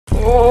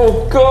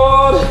Oh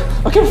God,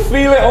 I can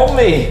feel it on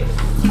me.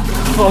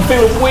 I'm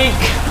feeling weak.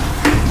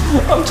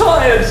 I'm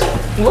tired,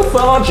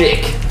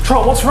 lethargic.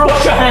 Trot, what's wrong?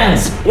 Wash your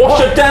hands. Wash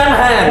your damn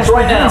hands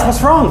right now.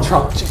 What's wrong,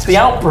 Trot? The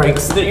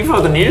outbreaks. You've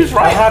heard the news,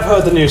 right? I have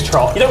heard the news,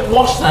 Trot. You don't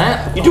wash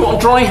that. You do it on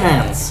dry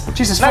hands.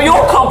 Jesus. Now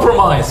you're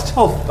compromised.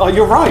 Oh,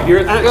 you're right.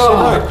 You're actually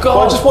right. God. Well,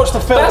 I just watched the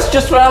film. That's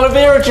just for aloe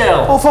vera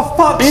gel. Oh, for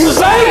fuck's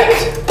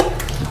sake!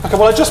 Okay,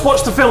 well, I just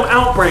watched the film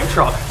Outbreak,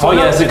 Trot. So oh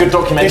yeah, it's a good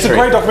documentary. It's a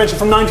great documentary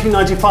from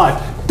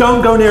 1995.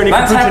 Don't go near any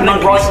That's computer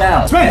happening monkeys. right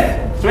now.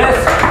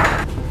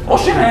 Smith,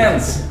 wash your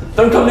hands.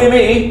 Don't come near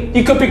me.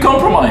 You could be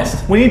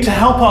compromised. We need to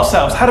help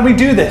ourselves. How do we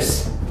do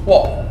this?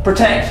 What?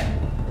 Protect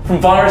from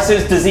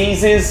viruses,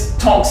 diseases,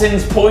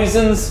 toxins,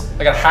 poisons.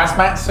 Like a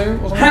hazmat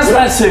suit or something?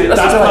 Hazmat suit.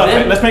 That's perfect.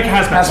 idea. Let's make a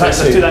hazmat suit.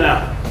 Let's do that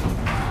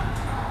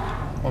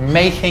now. We're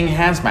making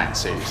hazmat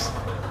suits.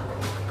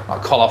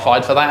 Not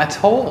qualified for that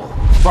at all.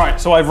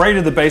 Right, so I've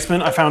raided the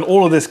basement. I found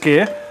all of this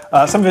gear.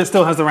 Some of it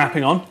still has the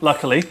wrapping on,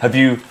 luckily. Have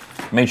you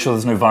made sure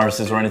there's no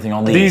viruses or anything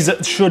on these?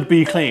 These should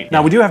be clean.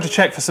 Now, we do have to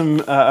check for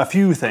some a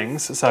few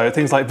things. So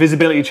things like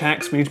visibility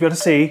checks, we need to be able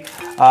to see.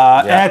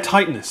 Air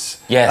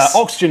tightness. Yes.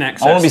 Oxygen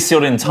access. I want to be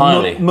sealed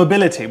entirely.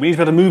 Mobility, we need to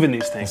be able to move in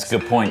these things. That's a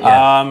good point,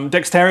 yeah.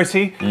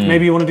 Dexterity,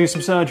 maybe you want to do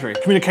some surgery.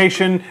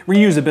 Communication,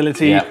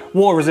 reusability,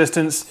 water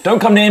resistance. Don't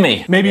come near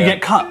me. Maybe you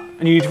get cut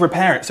and you need to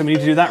repair it, so we need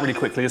to do that really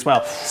quickly as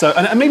well. So,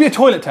 and maybe a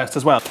toilet test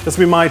as well. This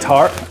will be my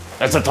tarp.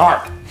 That's a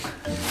tarp.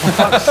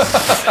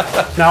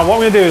 Now what I'm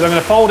going to do is I'm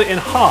going to fold it in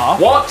half.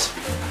 What?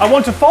 I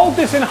want to fold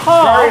this in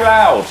half. Very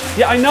loud.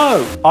 Yeah, I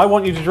know. I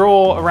want you to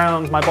draw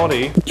around my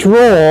body.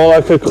 Draw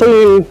like a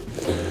clean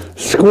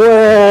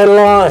square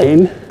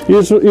line.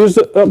 Use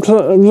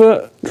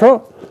the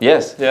Trot.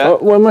 Yes, yeah.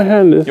 Where my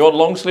hand is. You want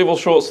long sleeve or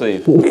short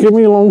sleeve? Give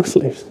me long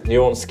sleeves.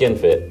 You want skin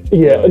fit?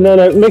 Yeah, no,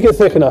 make it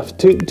thick enough.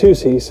 Two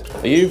C's.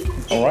 Are you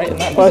all right in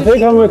that I position?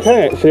 think I'm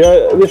okay actually.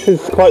 This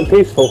is quite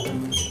peaceful.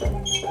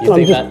 You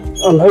think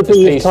I'm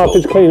hoping this tarp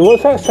is clean.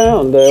 What's that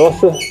sound there? What's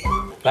the?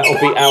 That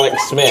would be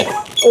Alex Smith.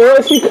 What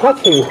is he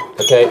cutting?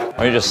 Okay, why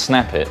don't you just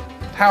snap it?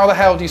 How the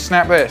hell do you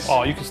snap this?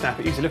 Oh, you can snap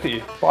it easy. Look at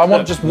you. Well, I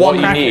want just What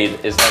one. you need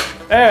is like...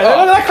 There, look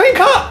at that clean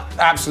cut.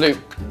 Absolute.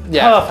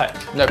 Yeah.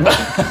 Perfect. No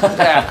problem.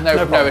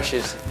 Yeah, no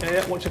issues.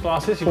 Yeah, watch your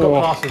glasses. You've got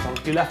glasses on.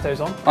 You left those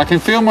on. I can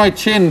feel my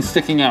chin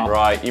sticking out.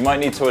 Right, you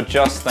might need to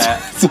adjust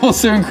that. It's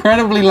also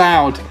incredibly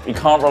loud. You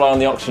can't rely on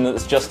the oxygen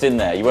that's just in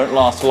there. You won't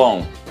last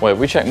long. Wait,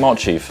 we check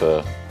Mochi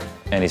for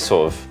any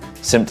sort of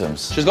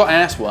symptoms. She's got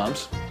ass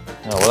worms.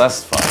 Oh, well,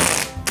 that's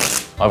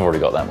fine. I've already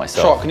got that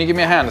myself. Trot, can you give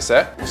me a hand a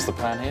sec? What's the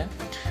plan here?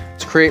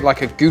 To create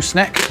like a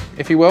gooseneck,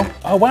 if you will.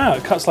 Oh wow,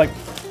 it cuts like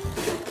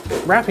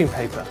wrapping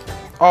paper.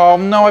 Oh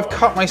no, I've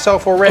cut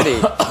myself already.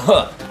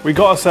 We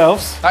got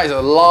ourselves That is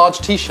a large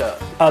t-shirt.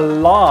 a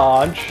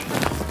large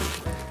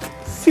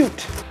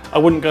suit. I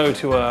wouldn't go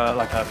to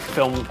a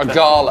film. A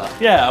gala.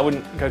 Yeah, I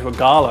wouldn't go to a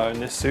gala in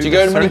this suit. Do you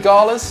go to many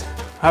galas?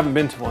 I haven't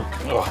been to one.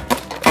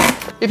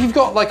 If you've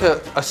got like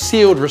a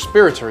sealed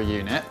respiratory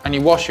unit and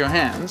you wash your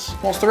hands,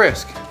 what's the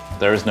risk?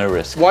 There is no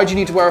risk. Why do you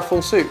need to wear a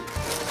full suit?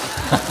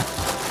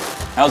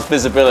 How's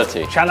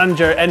visibility?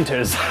 Challenger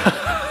enters.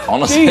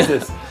 Honestly,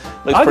 Jesus.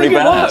 looks I pretty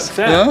think it badass. works,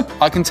 yeah.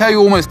 I can tell you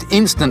almost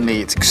instantly,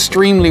 it's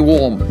extremely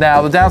warm.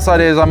 Now, the downside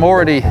is I'm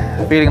already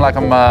feeling like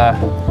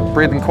I'm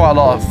breathing quite a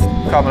lot of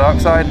carbon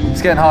dioxide.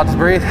 It's getting hard to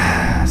breathe.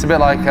 It's a bit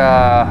like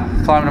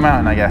climbing a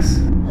mountain, I guess.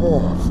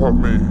 Oh, fuck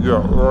me. Yeah,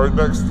 alright,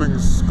 next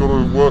thing's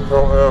gotta work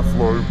out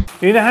airflow.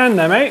 You need a hand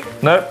there, mate?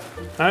 No,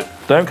 No?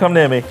 don't come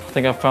near me. I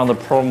think I've found the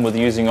problem with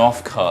using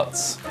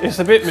offcuts. It's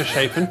a bit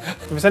misshapen.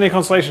 If it's any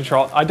consolation,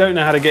 Trot, I don't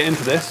know how to get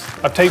into this.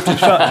 I've taped it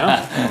shut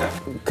now.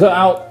 Cut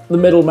out the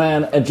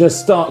middleman and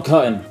just start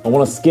cutting. I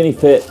want a skinny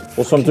fit.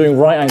 Also, I'm doing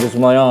right angles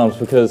with my arms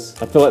because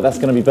I feel like that's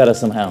going to be better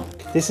somehow.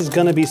 This is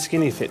gonna be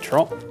skinny fit,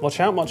 Trot. Watch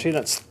out, Mochi,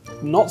 that's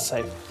not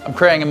safe. I'm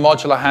creating a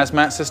modular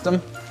hazmat system.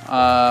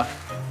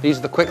 These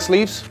are the quick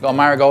sleeves. Got a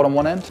marigold on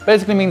one end.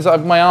 Basically means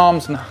that my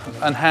arms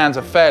and hands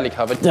are fairly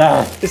covered.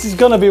 This is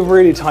gonna be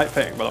really tight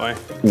fitting, by the way.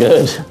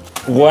 Good.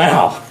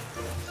 Wow.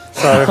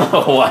 So,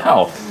 Oh,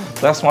 wow.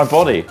 That's my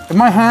body. If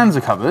my hands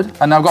are covered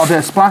and I've got a bit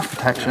of splash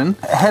protection,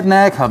 head and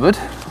air covered,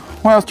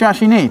 what else do you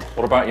actually need?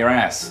 What about your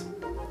ass?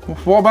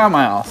 What about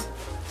my ass?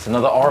 It's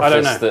another don't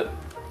orifice know. that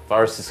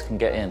viruses can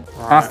get in.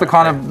 That's the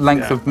kind of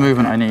length of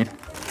movement I need.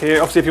 here,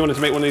 obviously if you wanted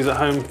to make one of these at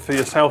home for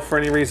yourself for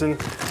any reason,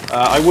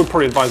 I would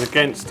probably advise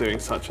against doing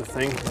such a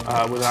thing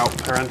without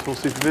parental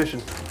supervision.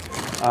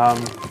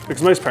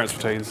 Because most parents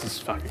will tell you this is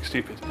fucking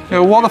stupid. Yeah,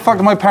 well, what the fuck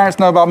do my parents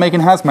know about making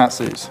hazmat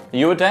suits? Are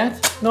you a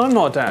dad? No, I'm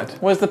not a dad.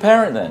 Where's the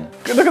parent then?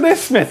 Look at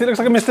this, Smith. It looks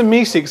like a Mr.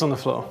 Meeseeks on the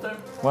floor.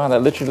 Wow,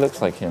 that literally looks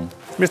like him.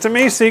 Mr.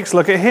 Meeseeks,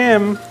 look at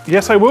him.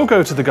 Yes, I will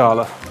go to the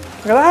gala.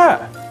 Look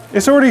at that.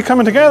 It's already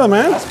coming together,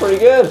 man. That's pretty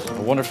good. I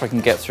wonder if I can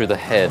get through the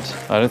head.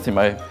 I don't think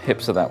my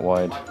hips are that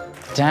wide.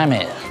 Damn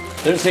it.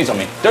 Don't sneeze on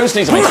me. Don't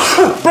sneeze on me.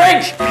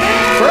 Break!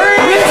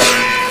 Break!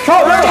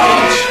 Stop!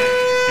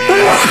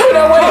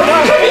 No, wait,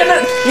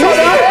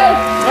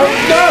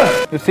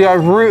 You see,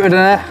 I've routed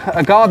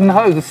a garden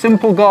hose, a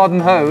simple garden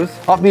hose,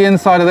 up the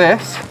inside of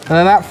this, and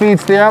then that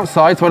feeds to the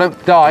outside so I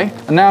don't die.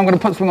 And now I'm going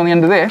to put something on the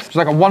end of this, which is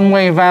like a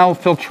one-way valve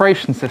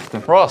filtration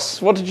system.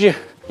 Ross, what did you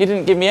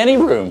didn't give me any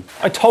room.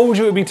 I told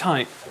you it would be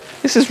tight.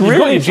 This is You've really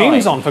got your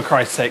jeans tight. on, for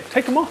Christ's sake.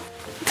 Take them off.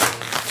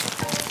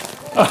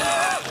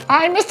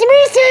 I'm Mr.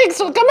 Meeseeks,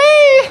 look at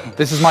me!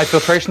 This is my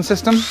filtration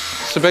system.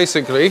 So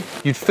basically,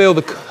 you'd fill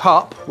the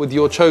cup with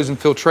your chosen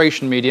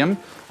filtration medium.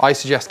 I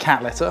suggest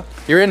cat litter.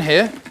 You're in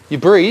here, you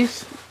breathe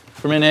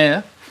from in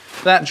here.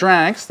 That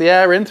drags the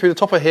air in through the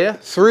top of here,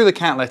 through the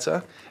cat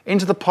litter,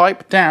 into the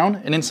pipe, down,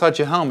 and inside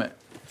your helmet.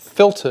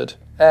 Filtered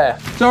air.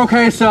 It's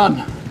okay,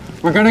 son.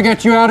 We're gonna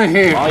get you out of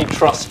here. I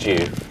trust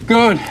you.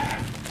 Good.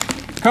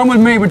 Come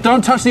with me, but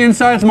don't touch the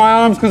insides of my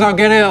arms because I'll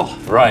get ill.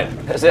 Right.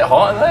 Is it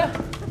hot in there?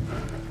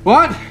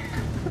 What?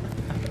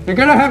 You're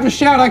gonna have to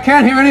shout. I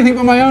can't hear anything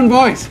but my own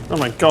voice. Oh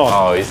my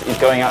God. Oh, he's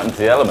going out into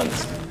the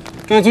elements.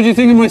 Guys, what do you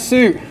think of my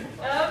suit?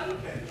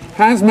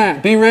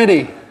 HAZMAT, be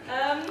ready.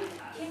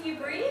 Can you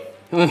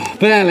breathe?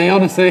 Barely,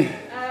 honestly.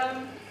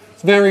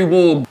 It's very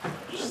warm.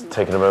 Just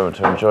taking a moment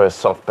to enjoy a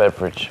soft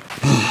beverage.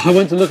 I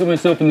went to look at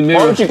myself in the mirror.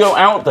 Why would you go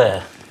out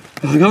there?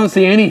 I can't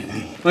see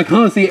anything. I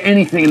can't see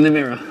anything in the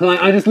mirror.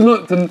 Like, I just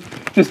looked and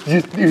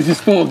it was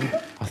just fog.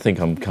 I think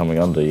I'm coming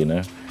under, you know.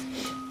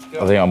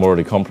 I think I'm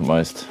already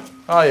compromised.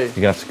 Are you? You're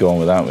gonna have to go on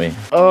without me.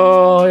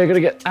 Oh, you're gonna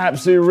get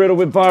absolutely riddled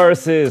with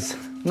viruses.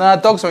 Nah,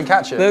 dogs won't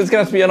catch it. There's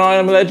going to be an I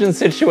Am Legend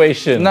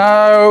situation.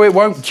 No, it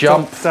won't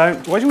jump. Don't.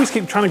 Why do you always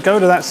keep trying to go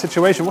to that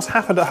situation? What's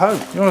happened at home?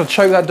 You want to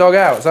choke that dog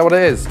out? Is that what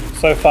it is?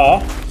 So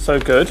far, so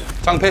good.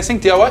 Tongue piercing,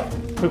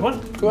 DIY? Quick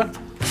one. Go on.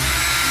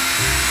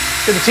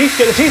 Get the teeth,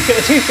 get the teeth, get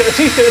the teeth, get the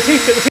teeth, get the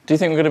teeth, get the teeth. Do you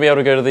think we're going to be able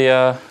to go to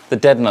the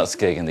Dead Nuts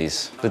gig in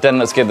these? The Dead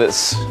Nuts gig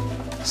that's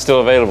still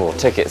available.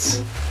 Tickets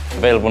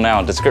available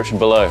now. Description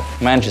below.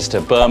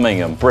 Manchester,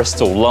 Birmingham,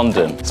 Bristol,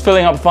 London. It's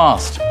filling up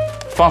fast.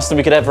 Faster than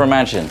we could ever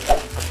imagine.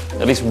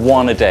 At least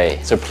one a day.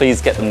 So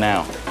please get them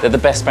now. They're the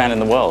best band in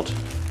the world,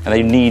 and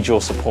they need your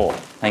support.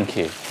 Thank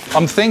you.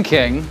 I'm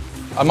thinking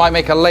I might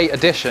make a late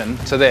addition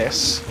to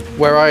this,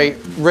 where I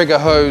rig a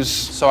hose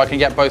so I can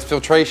get both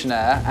filtration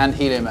air and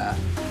helium air.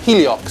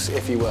 Heliox,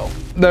 if you will.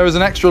 There is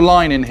an extra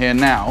line in here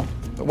now,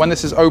 but when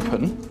this is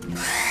open,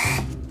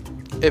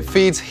 it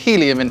feeds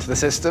helium into the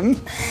system,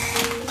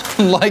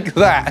 like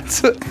that.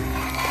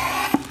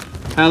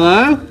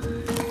 Hello?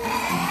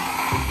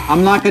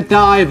 I'm like a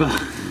diver.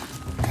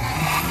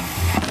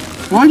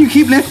 Why do you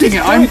keep lifting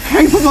it? I'm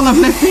capable of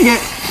lifting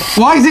it.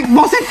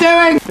 What's it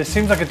doing? This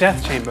seems like a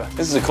death chamber.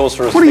 This is a course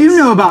for us. What do you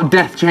know about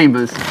death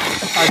chambers?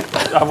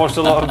 I've watched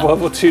a lot of World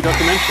War II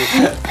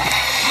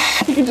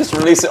documentaries. You can just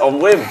release it on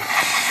whim.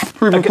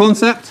 Proof of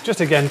concept? Just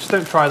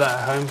don't try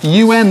that at home.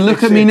 UN,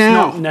 look at me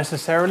now. It's not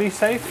necessarily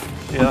safe.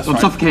 Yeah, that's I'm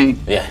right. suffocating.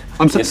 Yeah.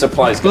 Your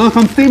supplies. Look,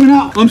 I'm steaming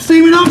up. I'm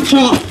steaming up,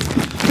 Chop.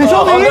 It's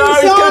on the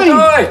inside. He's gonna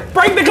die.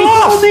 Break the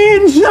glass! On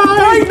the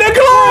inside. Break the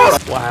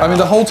glass! Wow. I mean,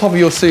 the whole top of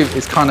your suit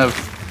is kind of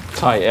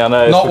Tight. Yeah, I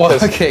know. not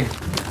working.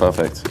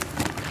 Perfect.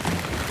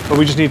 But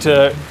we just need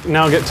to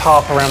now get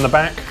tarp around the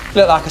back.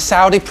 Look like a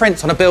Saudi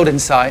prince on a building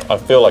site. I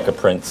feel like a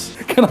prince.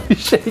 Can I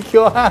shake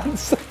your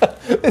hands?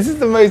 This is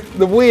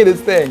the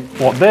weirdest thing.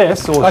 What,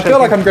 this? Or I feel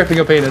like I'm gripping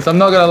a penis. I'm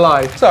not gonna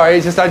lie. Sorry, I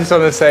just wanted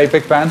to say,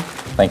 big fan.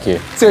 Thank you.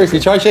 Seriously,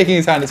 try shaking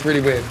his hand. It's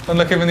really weird. And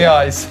look him in the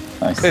eyes.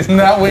 Nice. Isn't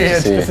that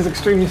weird? See you. This is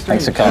extremely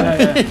strange. Thanks for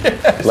coming.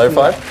 Yeah. Low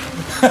five.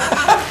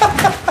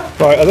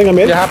 Right, I think I'm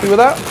in. You happy with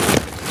that?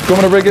 Do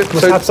you want me to rig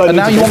it? And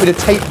now you want me to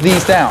tape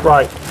these down?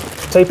 Right,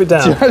 tape it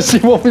down. Do you actually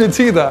want me to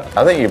do that?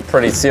 I think you're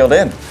pretty sealed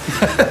in.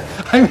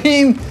 I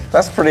mean,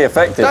 That's pretty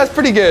effective. that's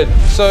pretty good.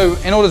 So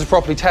in order to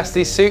properly test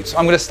these suits,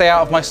 I'm gonna stay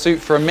out of my suit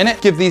for a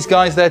minute, give these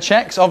guys their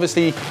checks.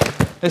 Obviously,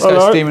 this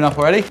guy's steaming up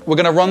already. We're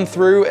gonna run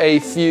through a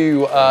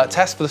few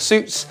tests for the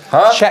suits,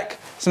 check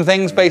some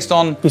things based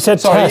on... You said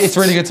Sorry, tests. it's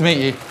really good to meet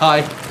you.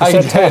 Hi. How you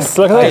said doing? tests.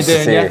 Look at How this. you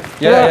doing?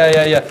 See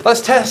Yeah. Let's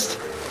test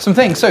some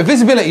things. So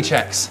visibility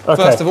checks.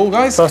 Okay. First of all,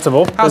 guys. First of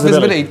all, How's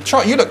visibility. visibility?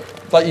 Try, you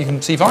look like you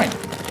can see fine.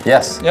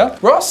 Yes. Yeah?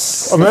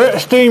 Ross? I'm a bit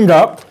steamed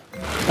up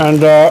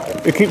and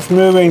it keeps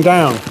moving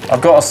down.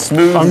 I've got a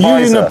smooth I'm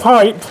using visor. a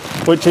pipe,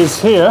 which is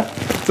here,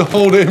 To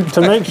hold him.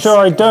 to make sure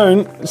I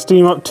don't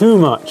steam up too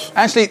much.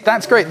 Actually,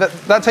 that's great.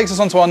 That takes us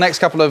on to our next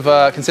couple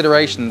of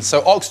considerations.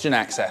 So oxygen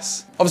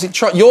access. Obviously,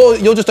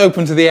 you're just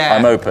open to the air.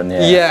 I'm open,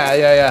 yeah.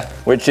 Yeah.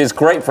 Which is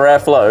great for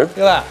airflow. Look at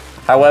that.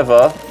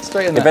 However,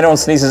 Straight in if there. anyone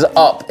sneezes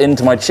up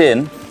into my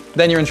chin,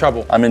 Then you're in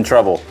trouble. I'm in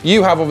trouble.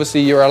 You have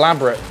obviously your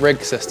elaborate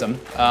rig system.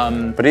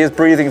 But he is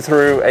breathing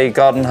through a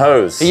garden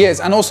hose. He is,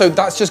 and also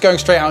that's just going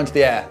straight out into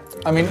the air.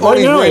 I mean, all What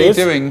he's you know really is,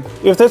 doing,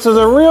 if this is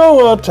a real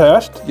world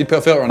test, you'd put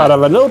a filter on I'd it.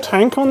 have a little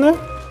tank on there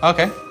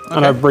Okay.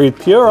 and I breathe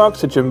pure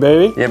oxygen,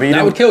 baby. Yeah, but you That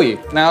didn't. would kill you.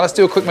 Now let's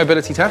do a quick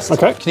mobility test.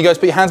 Okay. Can you guys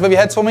put your hands above your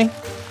heads for me?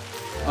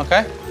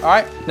 Okay. All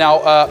right.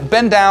 Now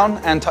bend down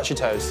and touch your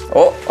toes.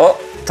 Oh,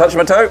 touch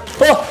my toe.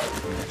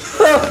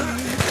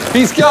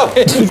 He's going.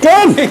 He's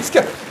gone! He's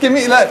going. Give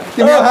me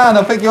your hand.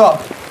 I'll pick you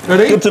up.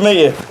 Ready? Good to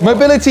meet you.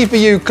 Mobility for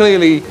you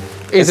clearly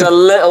It's a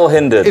little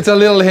hindered. It's a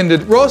little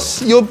hindered.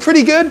 Ross, you're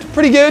pretty good,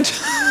 pretty good.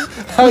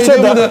 How you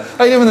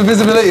doing with the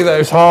visibility though?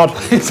 It's hard.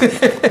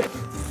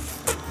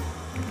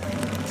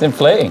 It's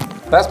inflating.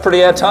 That's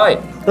pretty airtight.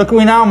 Look at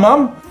me now,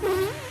 Mum.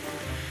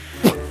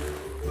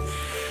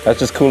 That's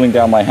just cooling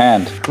down my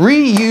hand.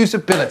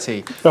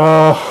 Reusability.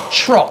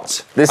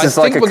 Trot. This is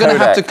I like think a we're going to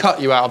have to Kodak.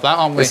 cut you out of that,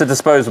 aren't we? It's a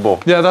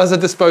disposable. Yeah, that's a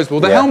disposable.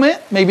 The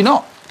helmet, maybe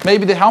not.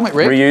 Maybe the helmet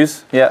rig.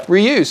 Reuse, yeah.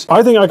 Reuse.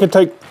 I think I could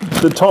take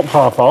the top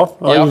half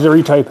off. I need to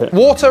retape it.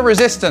 Water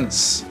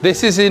resistance.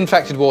 This is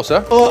infected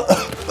water.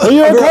 Are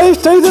you okay?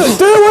 Stay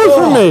away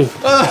from me.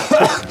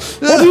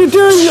 What are you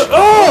doing?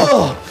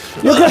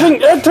 You're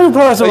getting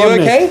ectoplasm on me. Are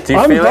you okay? Do you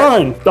I'm feel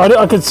fine.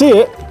 I can see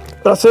it.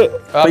 That's it.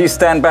 But you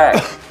stand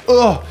back.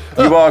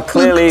 You are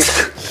clearly...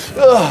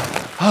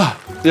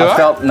 I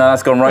felt, no,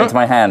 that's gone right into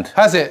my hand.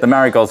 Has it? The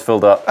marigold's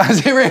filled up. Has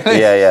it really?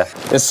 Yeah.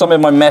 There's some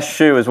in my mesh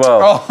shoe as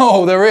well.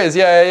 Oh, there is,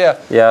 yeah.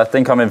 Yeah, I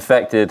think I'm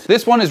infected.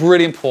 This one is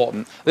really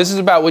important. This is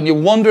about when you're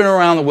wandering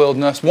around the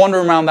wilderness,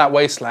 wandering around that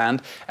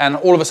wasteland, and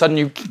all of a sudden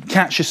you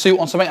catch your suit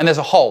on something and there's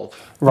a hole.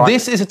 Right.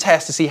 This is a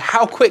test to see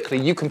how quickly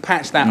you can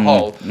patch that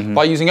hole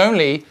by using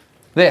only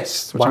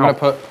this, which I'm going to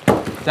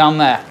put down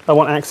there. I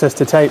want access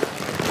to tape.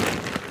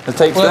 The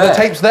tape's Well, there. the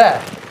tape's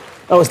there.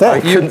 Oh, it's there.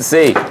 You couldn't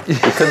see. You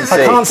couldn't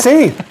see. I can't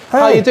see. Hey.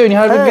 How are you doing? You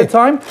having a good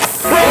time?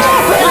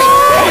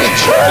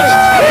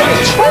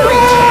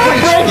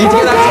 You need to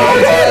get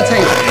that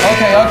tape.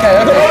 Okay.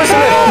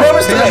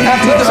 Promise to me.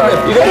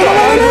 You got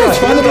to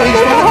Find the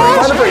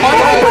breach.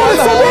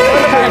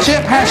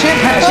 Patch it.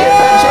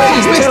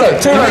 He's missed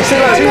it. Too low.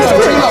 Just fumes are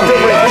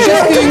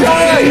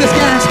filling this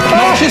gas.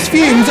 Noxious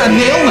fumes and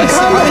the illness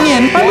coming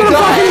in. You're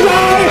dying.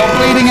 You're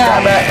bleeding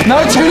out.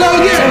 No, too low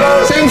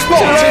again. Same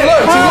spot. Too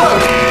low.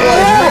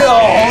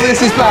 Oh,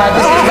 this is bad.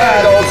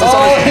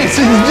 Oh, he's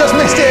just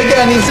missed it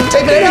again. He's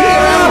taping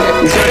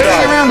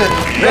everything around it.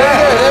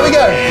 There we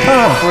go.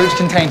 Breach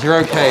contained. You're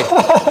okay.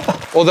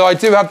 Although I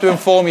do have to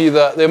inform you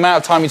that the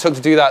amount of time you took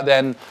to do that,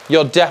 then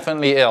you're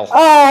definitely ill. 3,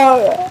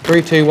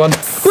 2, 1.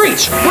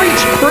 Breach!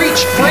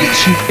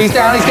 He's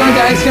down. He's going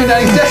down. He's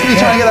desperately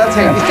trying to get that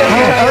tape.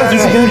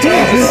 He's desperately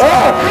trying to get that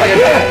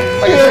tape.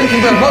 Like a drinking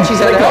bird. Watch his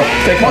head out.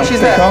 Watch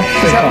his head.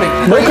 What's happening?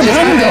 Breach is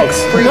happening.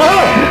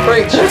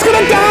 Breach. It's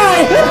gonna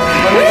die.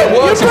 When we get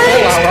words and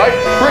fallout, right?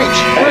 Breach.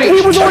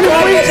 He was already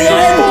breached. You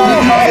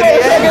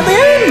can't get the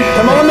end.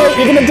 Come on, mate.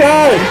 You're gonna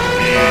die.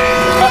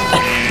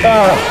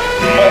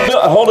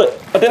 I hold it.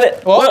 I did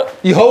it. What? Look.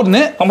 You holding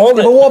it? I'm holding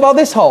it. But what about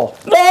this hole?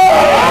 No!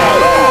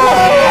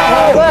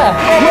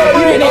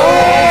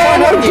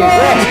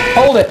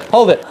 Hold it.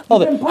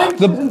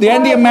 The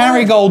end of your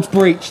marigold's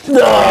breached. No! You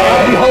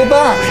hold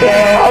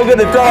that. I'm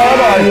gonna die,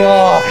 aren't I? You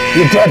are.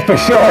 You're dead for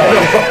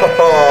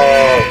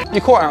sure.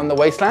 You're caught out in the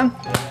wasteland.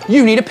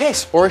 You need a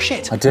piss or a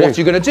shit. I do. What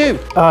are you gonna do?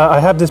 I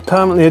have this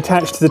permanently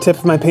attached to the tip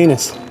of my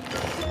penis.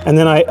 And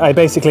then I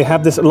basically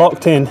have this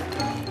locked in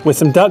with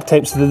some duct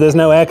tape so that there's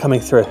no air coming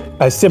through.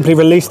 I simply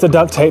release the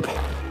duct tape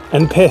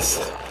and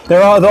piss.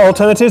 There are other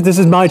alternatives. This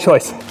is my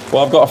choice.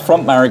 Well, I've got a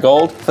front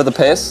marigold for the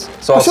piss,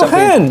 so That's I'll your simply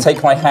hand.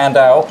 take my hand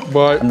out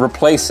and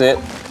replace it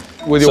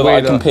With so your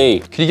that I can pee.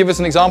 Can you give us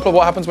an example of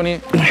what happens when you...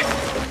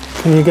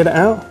 Can you get it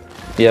out?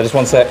 Yeah, just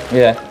one sec.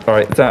 Yeah. All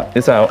right,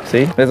 it's out.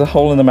 See? There's a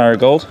hole in the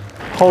marigold.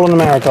 Hole in the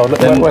marigold.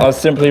 Then I'll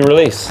simply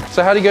release.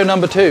 So how do you go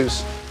number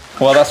 2s?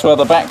 Well, that's where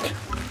the back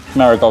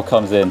marigold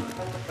comes in.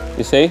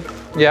 You see?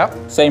 Yeah.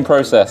 Same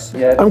process.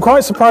 Yeah. I'm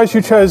quite surprised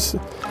you chose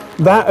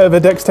that over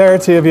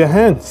dexterity of your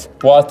hands.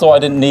 Well, I thought I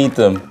didn't need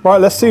them.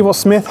 Right, let's see what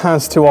Smith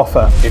has to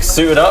offer. You're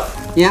suited up,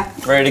 Yeah,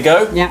 ready to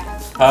go? yeah.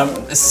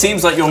 It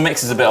seems like your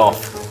mix is a bit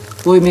off.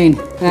 What do you mean?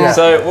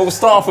 So we'll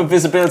start off with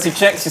visibility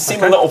checks. You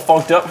seem a little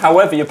fogged up.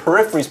 However, your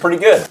periphery's pretty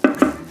good.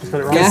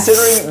 Yes.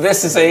 Considering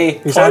this is a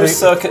closed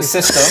circuit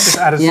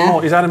system, Added Yeah.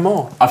 more. He's added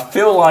more. I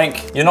feel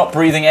like you're not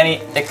breathing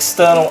any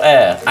external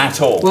air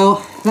at all.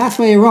 Well, that's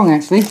where you're wrong,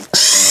 actually.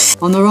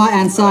 On the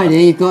right-hand side here,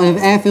 you've got an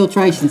air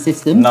filtration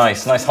system.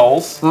 Nice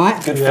holes.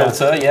 Right. Good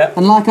filter, yeah.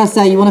 And like I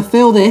say, you want to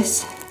fill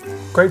this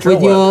Great drill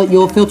with work.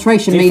 your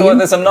filtration Do you feel like medium.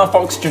 there's enough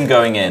oxygen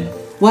going in?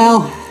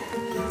 Well,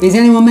 is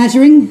anyone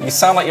measuring? You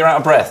sound like you're out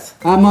of breath.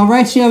 My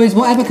ratio is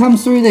whatever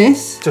comes through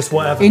this Just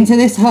whatever. into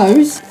this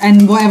hose,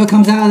 and whatever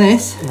comes out of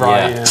this.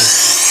 Right, Yeah. yeah.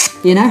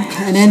 You know,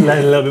 and then Let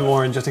a little bit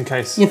more in just in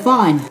case. you're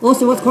fine.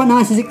 Also, what's quite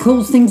nice is it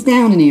cools things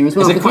down in here as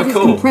well. Is it because quite it's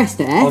cool?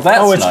 compressed air. Oh, that's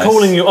Oh, it's nice.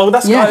 cooling you. Oh,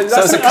 that's Yeah. good.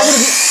 So it's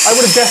I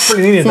would have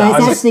desperately needed So that.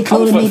 it's actually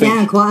cooling me comfort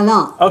down quite a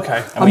lot.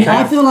 Okay. I mean,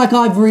 I feel like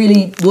I've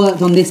really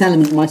worked on this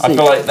element of my suit.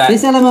 feel like that-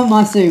 This element of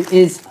my suit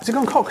is, Has it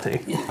gone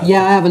cockney?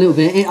 yeah, I have a little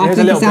bit. I There's a think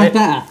it little sounds bit.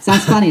 better.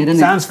 Sounds funnier, doesn't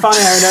it? Sounds funnier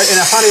in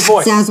a funny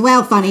voice. Sounds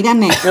well funny,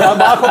 doesn't it? Like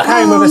Michael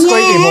Caine with a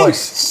squeaky yeah. voice.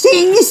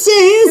 Sing the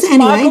songs.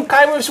 Michael Anyway,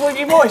 Caine with a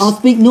squeaky voice. I'll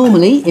speak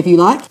normally if you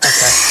like.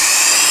 Okay.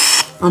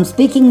 I'm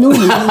speaking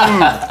normally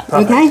now.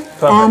 Okay?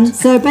 Perfect.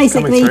 So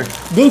basically, Coming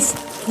this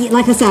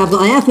like I said, I've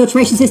got an air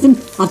filtration system.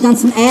 I've done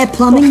some air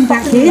plumbing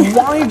back here.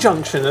 Y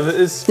junction of it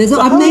is.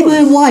 I've made my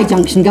own Y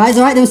junction, guys.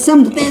 All right, there's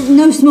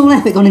no small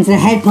effort gone into the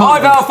head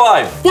part. 5 out of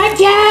 5. Thank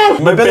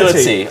you.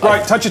 Mobility.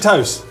 Right, touch your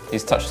toes.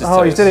 He's touched his Oh,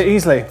 toes. you did it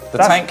easily. The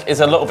tank is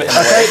a little bit in the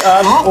Okay,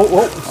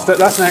 way.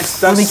 that's next.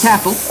 That's Be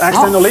careful.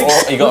 accidental leak.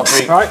 Oh, you got a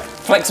free. Right.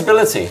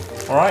 Flexibility.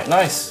 All right,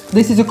 nice.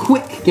 This is a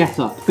quick get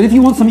up, but if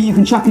you want something you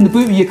can chuck in the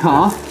boot of your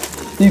car,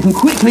 that you can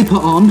quickly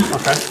put on,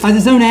 has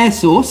its own air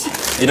source.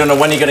 You don't know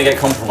when you're going to get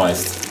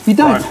compromised. You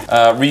don't.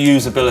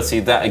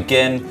 Reusability, that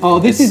again. Oh,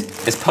 this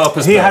is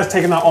purpose. He has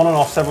taken that on and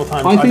off several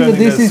times. I think that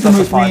this is the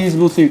most specified.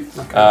 reusable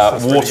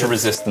suit. Water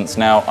resistance.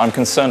 Now, I'm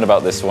concerned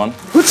about this one.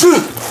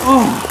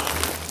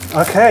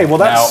 Okay, well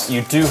that's. Now,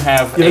 you do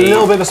have a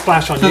little bit of a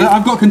splash on So you.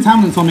 I've got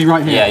contaminants on me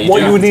right here. Yeah, you What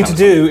do you would have need to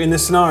do in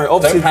this scenario,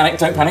 obviously.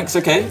 Don't panic, it's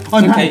okay. I'm It's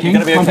okay, panicking. you're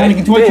gonna be I'm okay.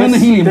 panicking. Do I turn the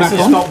helium this back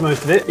has on? stopped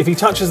most of it. If he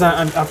touches that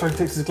and after he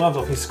takes his gloves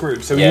off, he's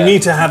screwed. So Yeah. you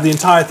need to have the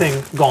entire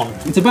thing gone.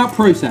 It's about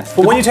process.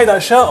 But when you take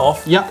that shirt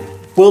off, Yeah.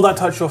 will that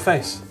touch your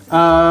face?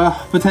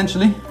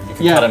 Potentially.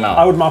 Yeah. Cut him out.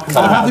 I would mark him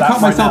I'll out have to that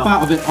cut right myself now.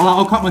 out of it.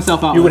 I'll cut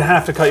myself out You of would it.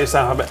 have to cut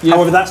yourself out of it. Yeah.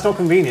 However, that's not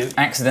convenient.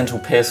 Accidental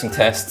piercing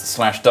test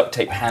 / duct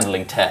tape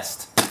handling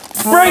test.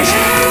 Breach!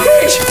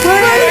 Breach!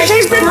 Breach!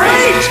 He's been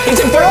breached! He's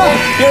infected!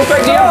 You're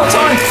infected all the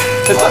time!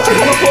 There's duct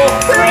tape on the floor!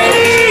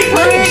 Breach!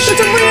 Breach!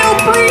 It's a real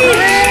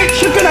breach!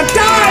 You're gonna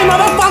die,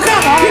 motherfucker!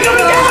 You're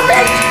gonna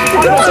die!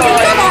 You're gonna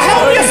die!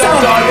 Help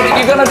yourself!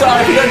 You're gonna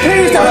die if you don't.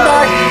 Please don't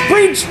die!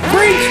 Breach!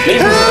 Breach!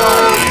 Leave him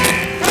alone.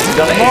 Has he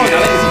done it? Has he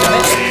done it? Has he done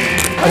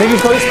it? I think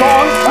he's got it spot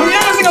on.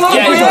 I'm using a lot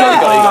Yeah, of he's got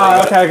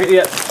it, got it. Okay,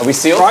 yeah. Are we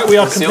sealed? Right, we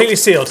are We're completely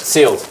sealed.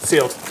 Sealed.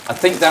 Sealed. I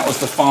think that was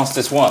the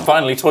fastest one.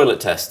 Finally, toilet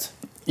test.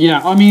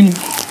 Yeah, I mean,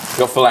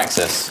 Got full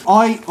access.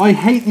 I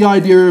hate the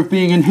idea of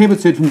being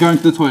inhibited from going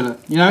to the toilet.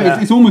 You know, Yeah.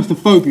 it's almost a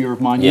phobia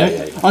of mine. You Yeah, know?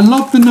 yeah, yeah. I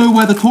love to know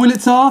where the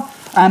toilets are,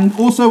 and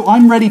also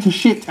I'm ready to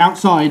shit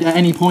outside at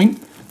any point.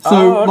 So,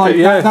 Oh, okay, like,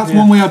 yeah, that's yeah.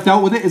 one way I've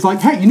dealt with it. It's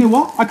like, hey, you know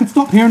what? I could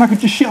stop here and I could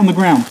just shit on the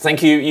ground.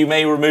 Thank you. You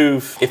may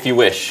remove if you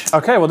wish.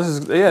 Okay, well this is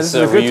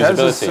So a good test.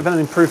 This is reusability. if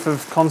anything, proof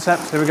of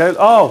concept. Here we go.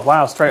 Oh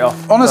wow, straight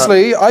off.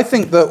 Honestly, I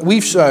think that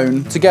we've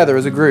shown together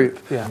as a group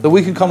Yeah. that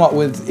we can come up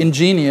with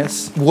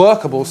ingenious,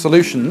 workable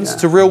solutions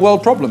to real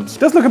world problems. It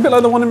does look a bit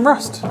like the one in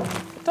Rust.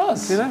 It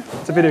does. You know,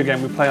 it's a video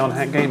game we play on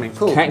Hack Gaming.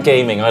 Cool. Cat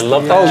gaming. I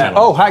love that channel.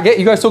 Oh,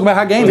 you guys talking about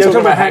Hack Games? Yeah, We're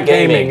talking about Hack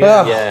Gaming.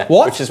 Yeah.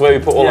 What? Which is where we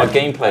put all our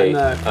gameplay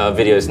No.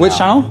 videos Which now.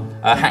 channel?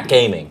 Hack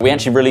Gaming. We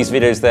actually release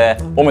videos there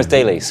almost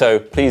daily, so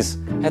please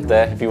head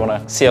there if you want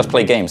to see us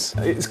play games.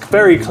 It's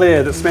very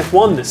clear that Smith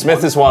won this.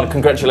 Smith has won.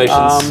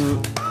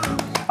 Congratulations.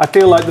 I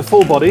feel like the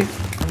full body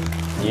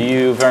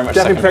You very much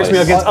definitely second protects me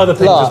place. against other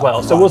things La. as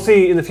well. So we'll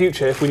see in the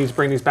future if we need to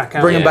bring these back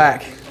out. Bring them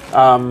back.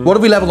 What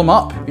if we level them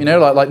up? You know,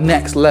 like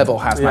next level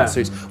hazmat Yeah.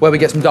 suits, where we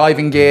get some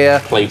diving gear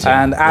Plating.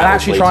 and Level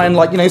actually try and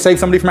plating. save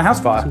somebody from a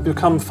house fire.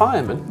 Become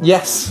firemen.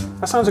 Yes.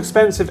 That sounds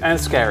expensive and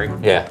scary.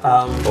 Yeah.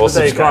 but Or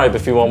there you subscribe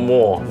if you want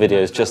more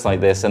videos just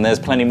like this, and there's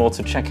plenty more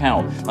to check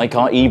out, like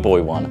our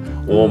E-Boy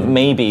one, or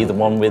maybe the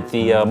one with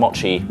the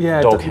Mochi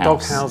Yeah, dog dog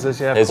house. houses,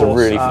 yeah, of It's course.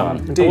 really fun.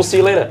 Indeed. And we'll see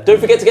you later. Don't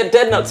forget to get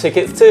Dead Nut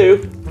tickets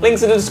too.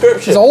 Links in the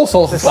description. There's all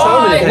sorts of So many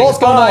stuff. things. Lots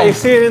going Bye. on.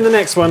 See you in the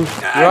next one.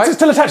 Right. It's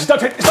still attached.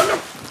 Duct tape. It's not-